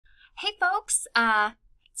Hey folks,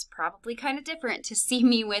 it's probably kind of different to see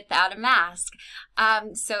me without a mask.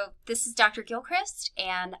 So this is Dr. Gilchrist,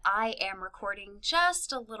 and I am recording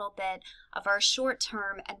just a little bit of our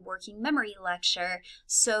short-term and working memory lecture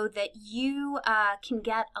so that you can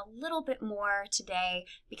get a little bit more today,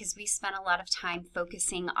 because we spent a lot of time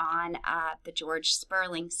focusing on the George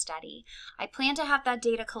Sperling study. I plan to have that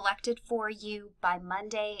data collected for you by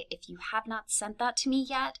Monday. If you have not sent that to me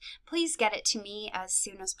yet, please get it to me as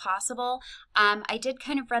soon as possible. I did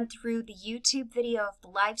kind of run through the YouTube video of the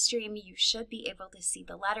live stream. You should be able to see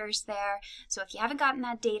the letters there. So if you haven't gotten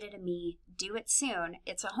that data to me, do it soon.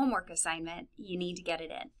 It's a homework assignment. You need to get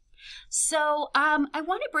it in. So I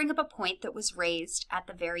want to bring up a point that was raised at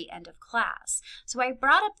the very end of class. So I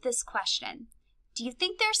brought up this question. Do you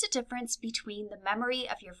think there's a difference between the memory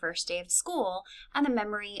of your first day of school and the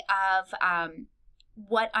memory of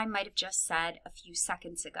what I might have just said a few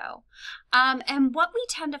seconds ago? And what we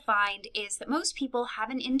tend to find is that most people have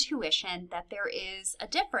an intuition that there is a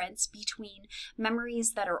difference between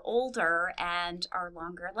memories that are older and are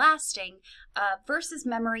longer lasting versus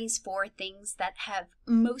memories for things that have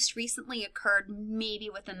most recently occurred, maybe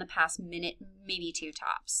within the past minute, maybe two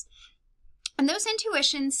tops. And those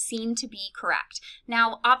intuitions seem to be correct.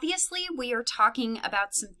 Now, obviously, we are talking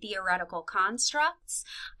about some theoretical constructs.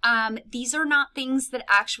 These are not things that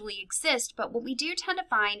actually exist, but what we do tend to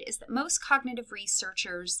find is that most cognitive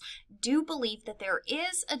researchers do believe that there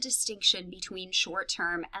is a distinction between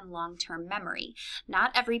short-term and long-term memory.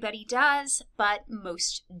 Not everybody does, but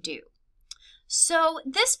most do. So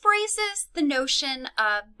this raises the notion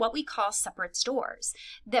of what we call separate stores,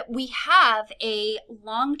 that we have a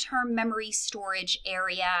long-term memory storage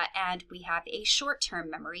area and we have a short-term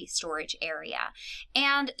memory storage area.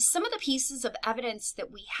 And some of the pieces of evidence that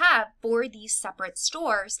we have for these separate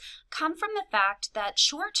stores come from the fact that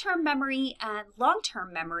short-term memory and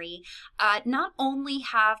long-term memory not only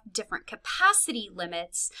have different capacity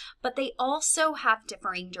limits, but they also have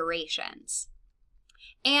differing durations.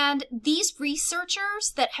 And these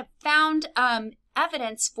researchers that have found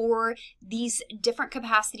evidence for these different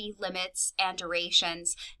capacity limits and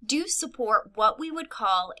durations do support what we would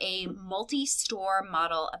call a multi-store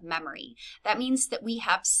model of memory. That means that we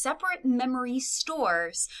have separate memory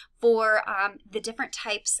stores for the different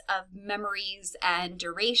types of memories and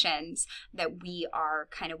durations that we are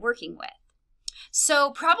kind of working with.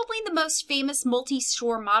 So probably the most famous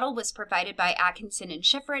multi-store model was provided by Atkinson and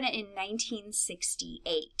Shiffrin in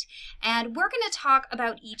 1968. And we're going to talk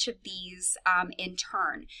about each of these in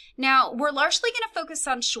turn. Now, we're largely going to focus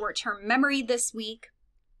on short-term memory this week,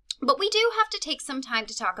 but we do have to take some time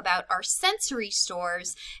to talk about our sensory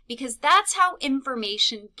stores, because that's how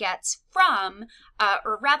information gets from,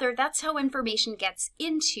 or rather, that's how information gets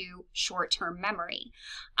into short-term memory.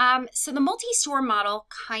 So the multi-store model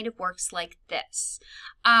kind of works like this.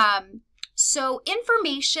 So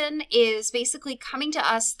information is basically coming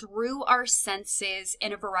to us through our senses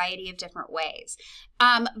in a variety of different ways.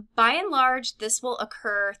 By and large, this will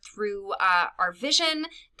occur through our vision.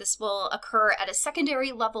 This will occur at a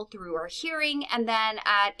secondary level through our hearing, and then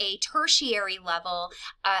at a tertiary level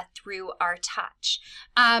through our touch.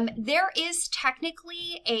 There is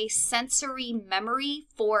technically a sensory memory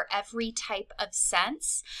for every type of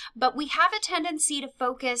sense, but we have a tendency to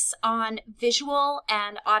focus on visual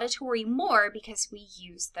and auditory more because we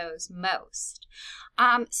use those most.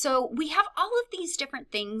 So we have all of these different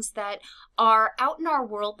things that are out in our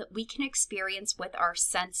world that we can experience with our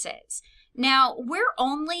senses. Now, we're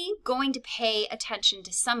only going to pay attention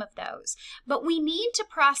to some of those, but we need to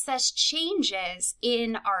process changes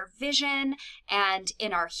in our vision and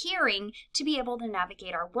in our hearing to be able to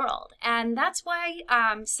navigate our world. And that's why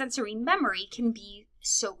sensory memory can be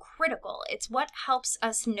so critical. It's what helps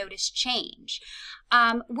us notice change.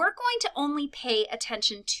 We're going to only pay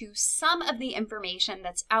attention to some of the information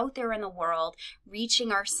that's out there in the world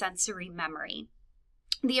reaching our sensory memory.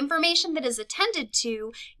 The information that is attended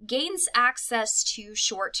to gains access to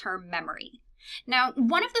short-term memory. Now,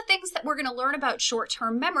 one of the things that we're going to learn about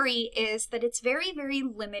short-term memory is that it's very, very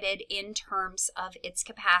limited in terms of its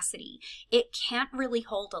capacity. It can't really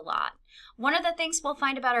hold a lot. One of the things we'll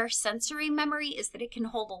find about our sensory memory is that it can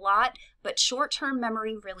hold a lot, but short-term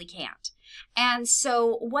memory really can't. And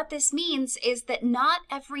so what this means is that not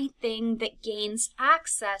everything that gains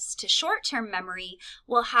access to short-term memory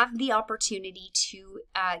will have the opportunity to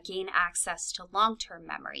gain access to long-term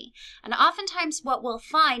memory. And oftentimes what we'll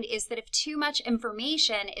find is that if too much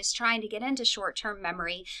information is trying to get into short-term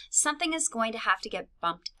memory, something is going to have to get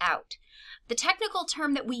bumped out. The technical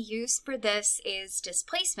term that we use for this is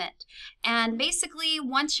displacement. And basically,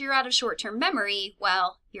 once you're out of short-term memory,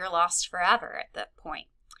 well, you're lost forever at that point.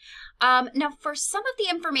 Now, for some of the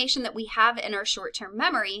information that we have in our short-term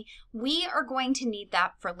memory, we are going to need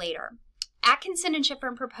that for later. Atkinson and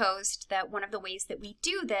Shiffrin proposed that one of the ways that we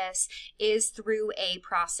do this is through a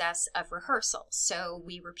process of rehearsal. So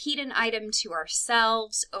we repeat an item to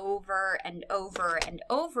ourselves over and over and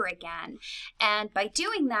over again. And by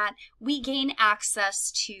doing that, we gain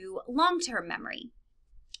access to long-term memory.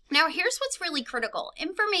 Now, here's what's really critical.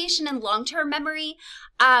 Information in long-term memory,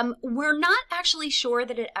 we're not actually sure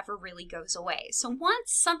that it ever really goes away. So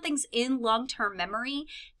once something's in long-term memory,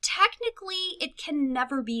 technically it can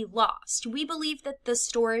never be lost. We believe that the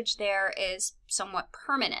storage there is somewhat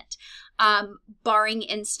permanent, barring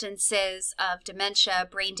instances of dementia,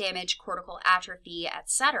 brain damage, cortical atrophy,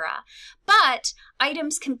 etc. But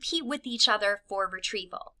items compete with each other for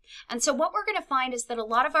retrieval. And so what we're going to find is that a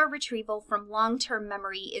lot of our retrieval from long-term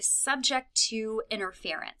memory is subject to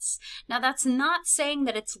interference. Now, that's not saying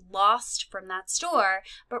that it's lost from that store,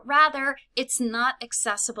 but rather it's not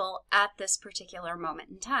accessible at this particular moment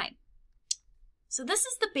in time. So this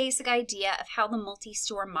is the basic idea of how the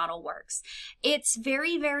multi-store model works. It's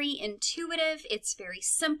very, very intuitive. It's very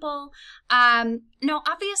simple. Now,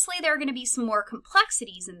 obviously, there are going to be some more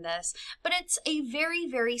complexities in this, but it's a very,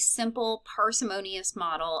 very simple, parsimonious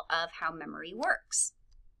model of how memory works.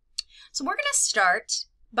 So we're going to start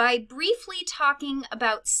by briefly talking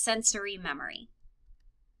about sensory memory.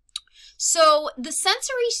 So the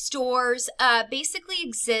sensory stores basically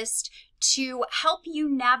exist to help you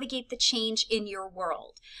navigate the change in your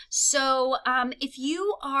world. So if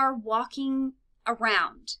you are walking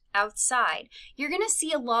around outside, you're going to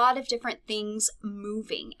see a lot of different things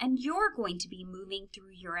moving, and you're going to be moving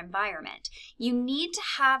through your environment. You need to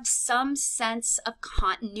have some sense of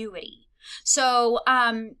continuity. So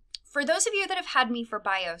for those of you that have had me for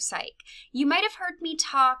biopsych, you might have heard me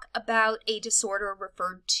talk about a disorder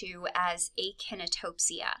referred to as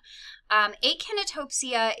akinetopsia.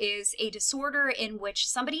 Akinetopsia is a disorder in which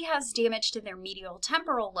somebody has damage to their medial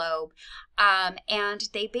temporal lobe, and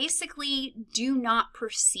they basically do not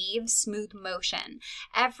perceive smooth motion.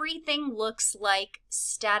 Everything looks like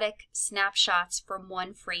static snapshots from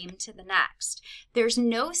one frame to the next. There's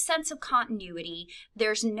no sense of continuity,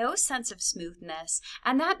 there's no sense of smoothness,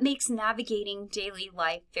 and that makes navigating daily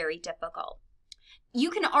life very difficult. You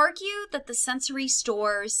can argue that the sensory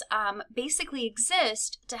stores basically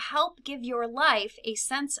exist to help give your life a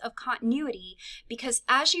sense of continuity, because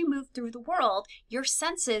as you move through the world, your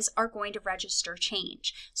senses are going to register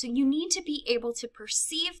change. So you need to be able to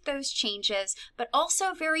perceive those changes, but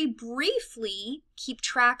also very briefly keep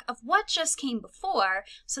track of what just came before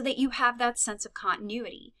so that you have that sense of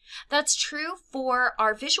continuity. That's true for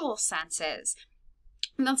our visual senses.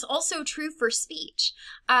 And that's also true for speech.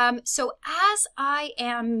 So as I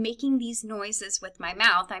am making these noises with my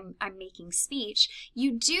mouth, I'm making speech,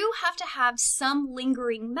 you do have to have some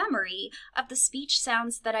lingering memory of the speech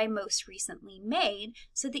sounds that I most recently made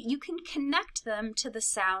so that you can connect them to the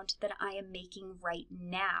sound that I am making right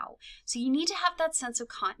now. So you need to have that sense of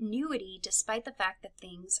continuity despite the fact that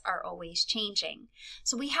things are always changing.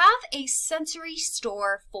 So we have a sensory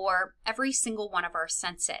store for every single one of our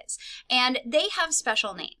senses, and they have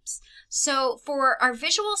special names. So for our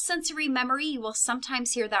visual sensory memory, you will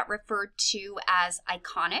sometimes hear that referred to as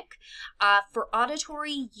iconic. For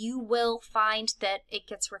auditory, you will find that it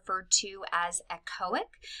gets referred to as echoic.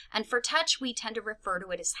 And for touch, we tend to refer to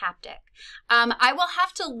it as haptic. I will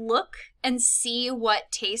have to look and see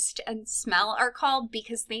what taste and smell are called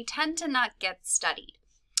because they tend to not get studied.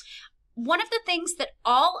 One of the things that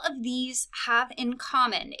all of these have in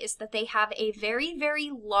common is that they have a very,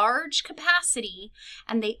 very large capacity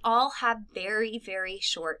and they all have very, very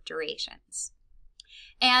short durations.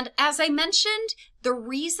 And as I mentioned, the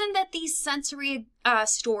reason that these sensory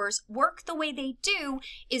stores work the way they do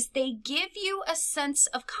is they give you a sense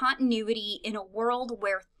of continuity in a world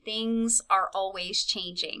where things are always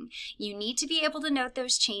changing. You need to be able to note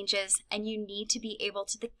those changes, and you need to be able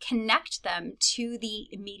to connect them to the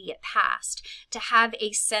immediate past to have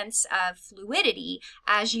a sense of fluidity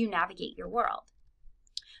as you navigate your world.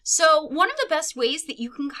 So one of the best ways that you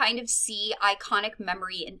can kind of see iconic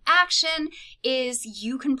memory in action is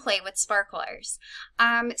you can play with sparklers.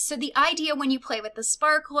 So the idea when you play with the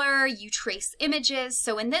sparkler, you trace images.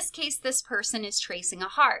 So in this case, this person is tracing a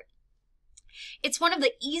heart. It's one of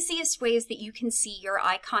the easiest ways that you can see your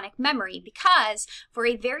iconic memory because for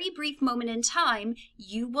a very brief moment in time,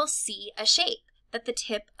 you will see a shape that the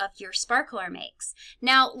tip of your sparkler makes.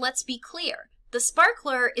 Now, let's be clear. The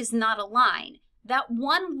sparkler is not a line. That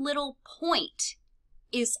one little point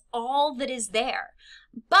is all that is there.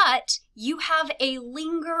 but you have a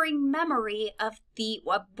lingering memory of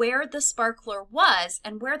where the sparkler was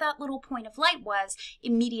and where that little point of light was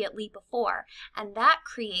immediately before. And that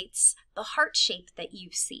creates the heart shape that you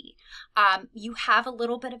see. You have a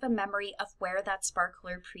little bit of a memory of where that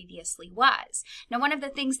sparkler previously was. Now, one of the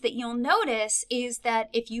things that you'll notice is that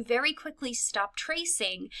if you very quickly stop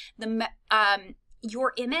tracing,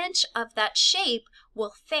 your image of that shape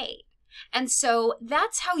will fade. And so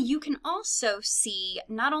that's how you can also see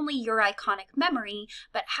not only your iconic memory,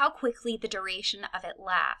 but how quickly the duration of it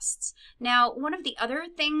lasts. Now, one of the other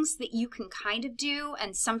things that you can kind of do,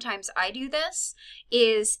 and sometimes I do this,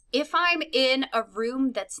 is if I'm in a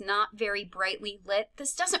room that's not very brightly lit,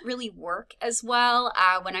 this doesn't really work as well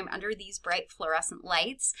when I'm under these bright fluorescent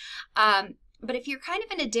lights. But if you're kind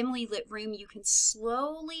of in a dimly lit room, you can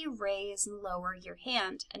slowly raise and lower your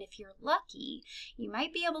hand. And if you're lucky, you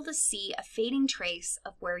might be able to see a fading trace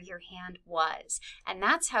of where your hand was. And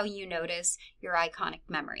that's how you notice your iconic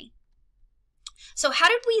memory. So how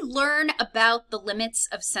did we learn about the limits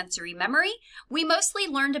of sensory memory? We mostly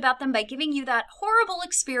learned about them by giving you that horrible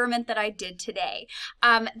experiment that I did today.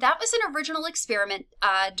 That was an original experiment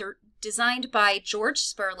designed by George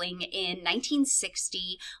Sperling in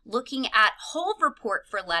 1960, looking at whole report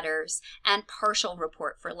for letters and partial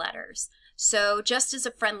report for letters. So just as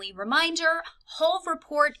a friendly reminder, whole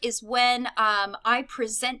report is when I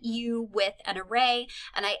present you with an array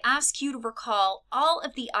and I ask you to recall all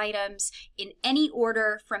of the items in any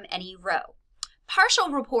order from any row. Partial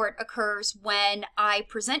report occurs when I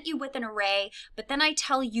present you with an array, but then I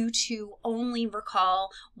tell you to only recall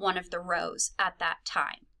one of the rows at that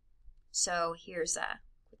time. So here's a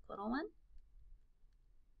quick little one.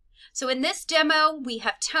 So in this demo, we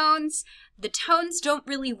have tones. The tones don't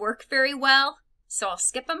really work very well, so I'll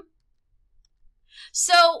skip them.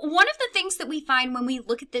 So one of the things that we find when we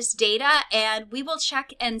look at this data, and we will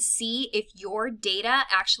check and see if your data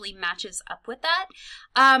actually matches up with that.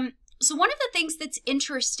 So one of the things that's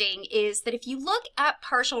interesting is that if you look at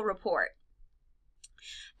partial report,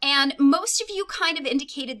 and most of you kind of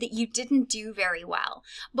indicated that you didn't do very well.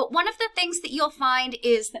 But one of the things that you'll find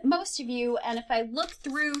is that most of you, and if I look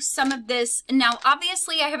through some of this, now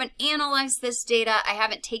obviously I haven't analyzed this data, I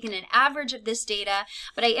haven't taken an average of this data,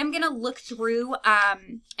 but I am going to look through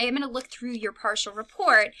your partial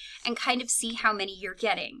report and kind of see how many you're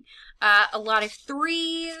getting. A lot of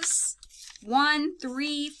 3s, 1,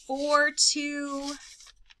 3, 4, 2,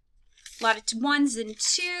 a lot of 1s and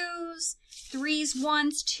 2s. 3s,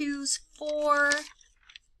 1s, 2s, 4.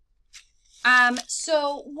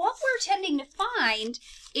 So what we're tending to find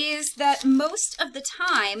is that most of the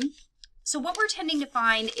time,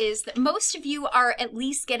 most of you are at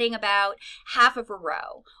least getting about half of a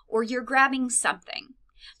row, or you're grabbing something.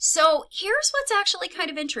 So here's what's actually kind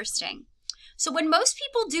of interesting. So when most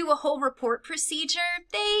people do a whole report procedure,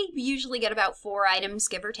 they usually get about 4 items,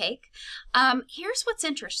 give or take. Here's what's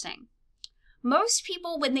interesting. Most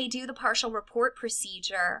people, when they do the partial report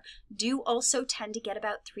procedure, do also tend to get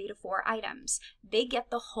about 3 to 4 items. They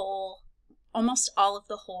get the whole, almost all of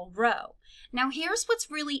the whole row. Now, here's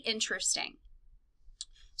what's really interesting.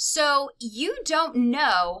 So you don't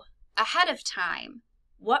know ahead of time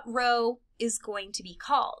what row is going to be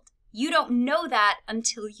called. You don't know that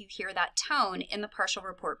until you hear that tone in the partial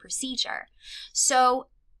report procedure. So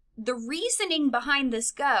the reasoning behind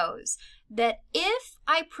this goes that if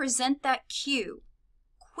I present that cue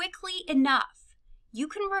quickly enough, you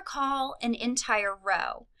can recall an entire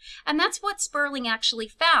row. And that's what Sperling actually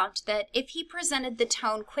found, that if he presented the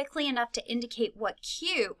tone quickly enough to indicate what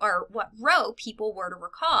cue or what row people were to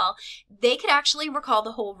recall, they could actually recall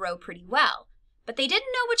the whole row pretty well. But they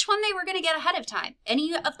didn't know which one they were going to get ahead of time.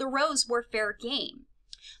 Any of the rows were fair game.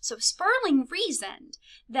 So Sperling reasoned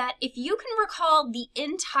that if you can recall the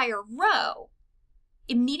entire row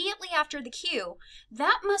immediately after the cue,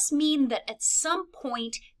 that must mean that at some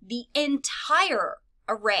point the entire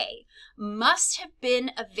array must have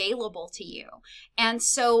been available to you. And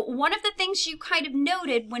so one of the things you kind of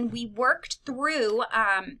noted when we worked through,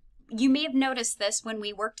 you may have noticed this when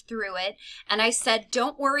we worked through it, and I said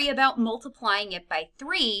don't worry about multiplying it by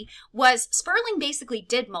 3, was Sperling basically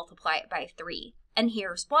did multiply it by 3. And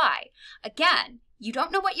here's why. Again, you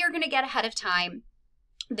don't know what you're going to get ahead of time.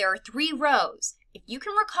 There are 3 rows. If you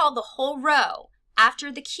can recall the whole row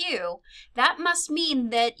after the cue, that must mean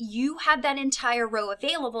that you had that entire row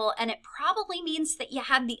available, and it probably means that you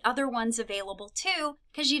had the other ones available too,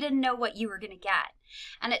 because you didn't know what you were going to get.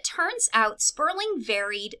 And it turns out Sperling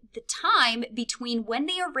varied the time between when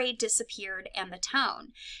the array disappeared and the tone.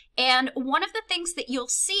 And one of the things that you'll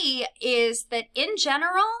see is that in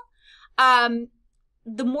general,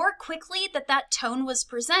 the more quickly that that tone was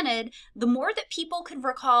presented, the more that people could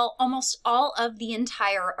recall almost all of the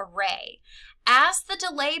entire array. As the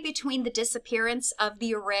delay between the disappearance of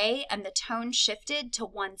the array and the tone shifted to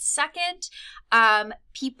 1 second,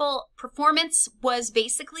 performance was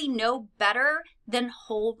basically no better than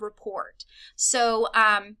whole report. So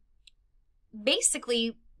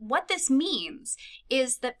basically, what this means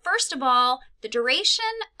is that, first of all, the duration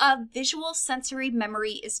of visual sensory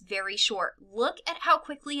memory is very short. Look at how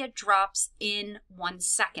quickly it drops in 1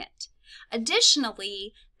 second.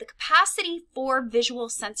 Additionally, the capacity for visual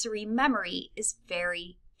sensory memory is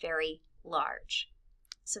very, very large.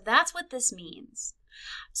 So that's what this means.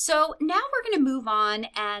 So now we're going to move on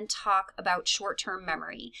and talk about short-term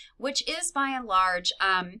memory, which is by and large,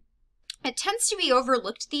 it tends to be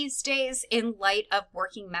overlooked these days in light of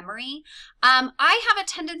working memory. I have a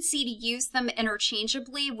tendency to use them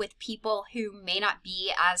interchangeably with people who may not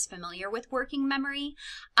be as familiar with working memory,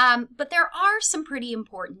 but there are some pretty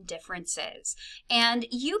important differences. And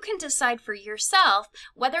you can decide for yourself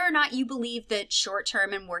whether or not you believe that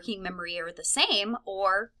short-term and working memory are the same,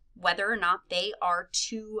 or whether or not they are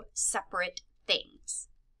two separate things.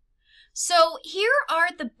 So here are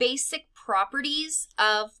the basic properties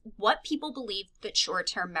of what people believed that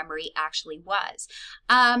short-term memory actually was.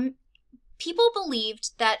 People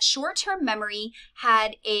believed that short-term memory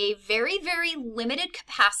had a very, very limited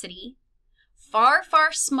capacity, far,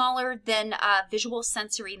 far smaller than visual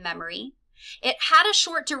sensory memory. It had a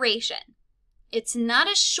short duration. It's not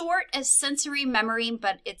as short as sensory memory,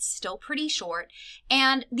 but it's still pretty short.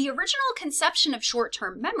 And the original conception of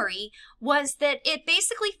short-term memory was that it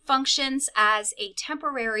basically functions as a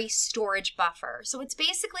temporary storage buffer. So it's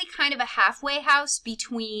basically kind of a halfway house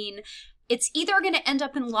between it's either going to end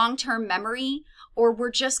up in long-term memory, or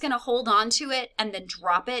we're just going to hold on to it and then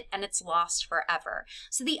drop it and it's lost forever.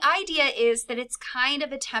 So the idea is that it's kind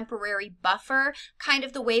of a temporary buffer, kind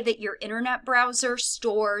of the way that your internet browser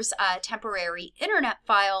stores temporary internet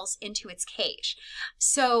files into its cache.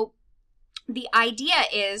 So the idea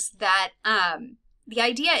is that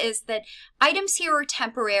items here are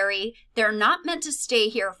temporary. They're not meant to stay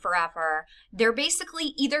here forever. They're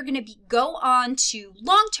basically either going to go on to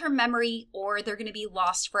long-term memory, or they're going to be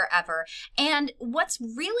lost forever. And what's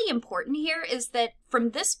really important here is that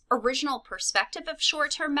from this original perspective of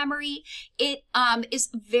short-term memory, it is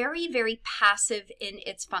very, very passive in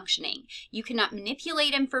its functioning. You cannot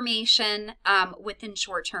manipulate information within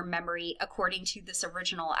short-term memory according to this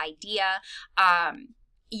original idea.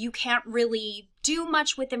 You can't really do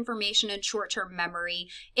much with information in short-term memory.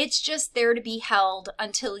 It's just there to be held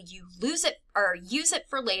until you lose it or use it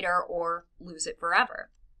for later, or lose it forever.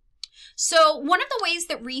 So one of the ways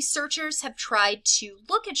that researchers have tried to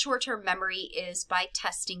look at short-term memory is by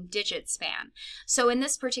testing digit span. So in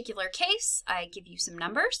this particular case, I give you some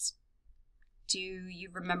numbers. Do you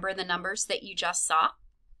remember the numbers that you just saw?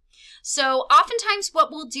 So oftentimes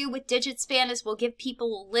what we'll do with digit span is we'll give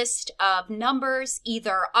people a list of numbers,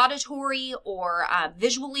 either auditory or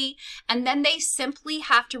visually, and then they simply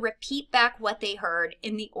have to repeat back what they heard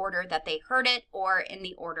in the order that they heard it, or in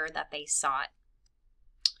the order that they saw it.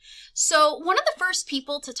 So one of the first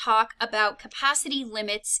people to talk about capacity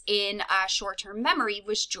limits in short-term memory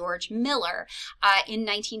was George Miller in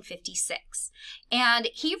 1956. And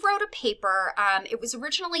he wrote a paper. It was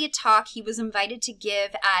originally a talk he was invited to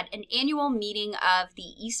give at an annual meeting of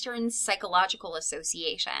the Eastern Psychological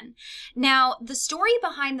Association. Now, the story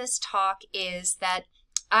behind this talk is that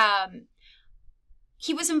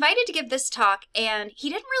he was invited to give this talk, and he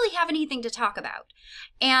didn't really have anything to talk about.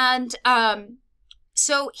 And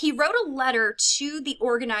so he wrote a letter to the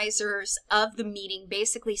organizers of the meeting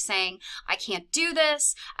basically saying, I can't do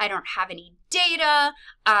this, I don't have any data,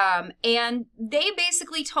 and they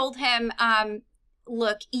basically told him,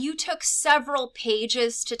 look, you took several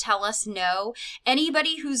pages to tell us no.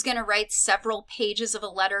 Anybody who's going to write several pages of a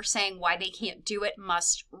letter saying why they can't do it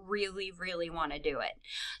must really, really want to do it.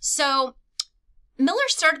 So Miller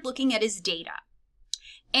started looking at his data.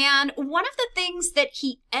 And one of the things that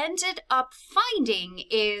he ended up finding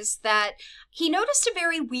is that he noticed a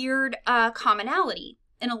very weird commonality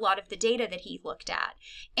in a lot of the data that he looked at.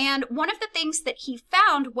 And one of the things that he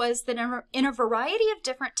found was that in a variety of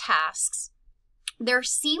different tasks, there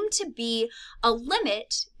seemed to be a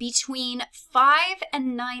limit between 5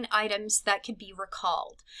 and 9 items that could be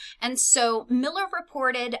recalled. And so Miller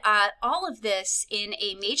reported all of this in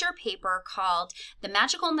a major paper called The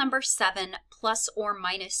Magical Number 7 Plus or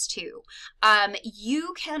Minus 2.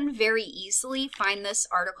 You can very easily find this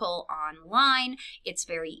article online. It's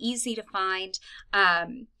very easy to find.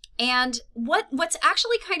 And what's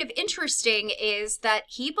actually kind of interesting is that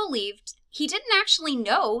he believed he didn't actually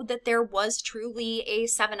know that there was truly a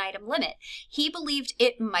 7-item limit. He believed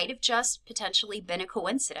it might have just potentially been a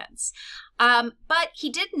coincidence. But he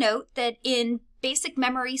did note that in basic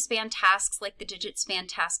memory span tasks like the digit span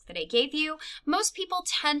task that I gave you, most people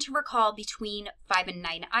tend to recall between 5 and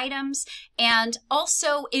 9 items. And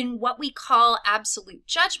also in what we call absolute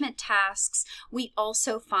judgment tasks, we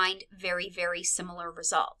also find very, very similar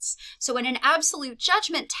results. So in an absolute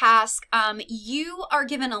judgment task, you are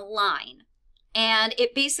given a line and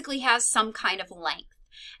it basically has some kind of length.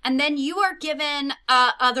 And then you are given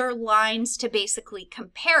other lines to basically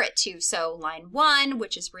compare it to. So line 1,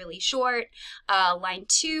 which is really short, line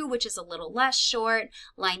 2, which is a little less short,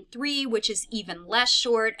 line 3, which is even less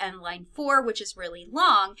short, and line 4, which is really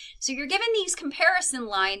long. So you're given these comparison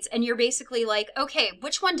lines and you're basically like, okay,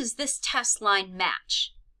 which one does this test line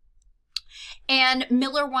match? And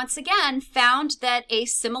Miller once again found that a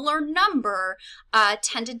similar number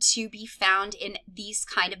tended to be found in these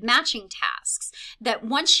kind of matching tasks. That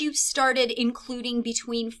once you started including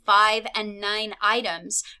between 5 and 9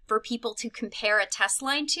 items for people to compare a test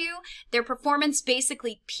line to, their performance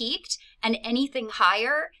basically peaked, and anything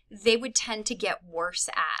higher, they would tend to get worse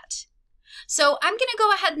at. So I'm going to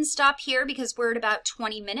go ahead and stop here because we're at about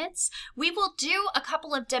 20 minutes. We will do a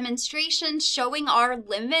couple of demonstrations showing our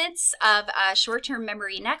limits of short-term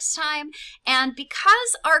memory next time. And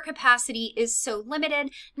because our capacity is so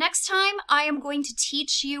limited, next time I am going to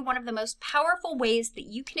teach you one of the most powerful ways that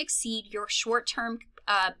you can exceed your short-term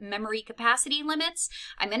memory capacity limits.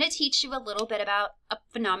 I'm going to teach you a little bit about a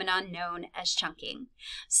phenomenon known as chunking.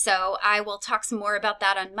 So I will talk some more about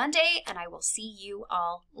that on Monday, and I will see you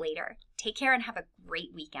all later. Take care and have a great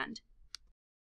weekend.